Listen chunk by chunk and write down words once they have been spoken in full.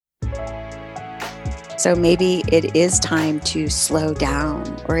So maybe it is time to slow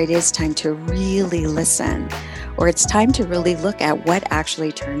down, or it is time to really listen, or it's time to really look at what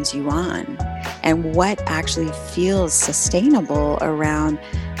actually turns you on and what actually feels sustainable around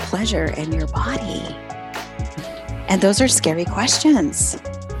pleasure in your body. And those are scary questions.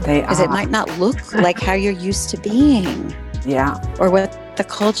 They are. Because it might not look like how you're used to being. Yeah. Or what the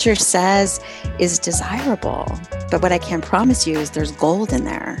culture says is desirable. But what I can promise you is there's gold in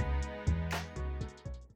there.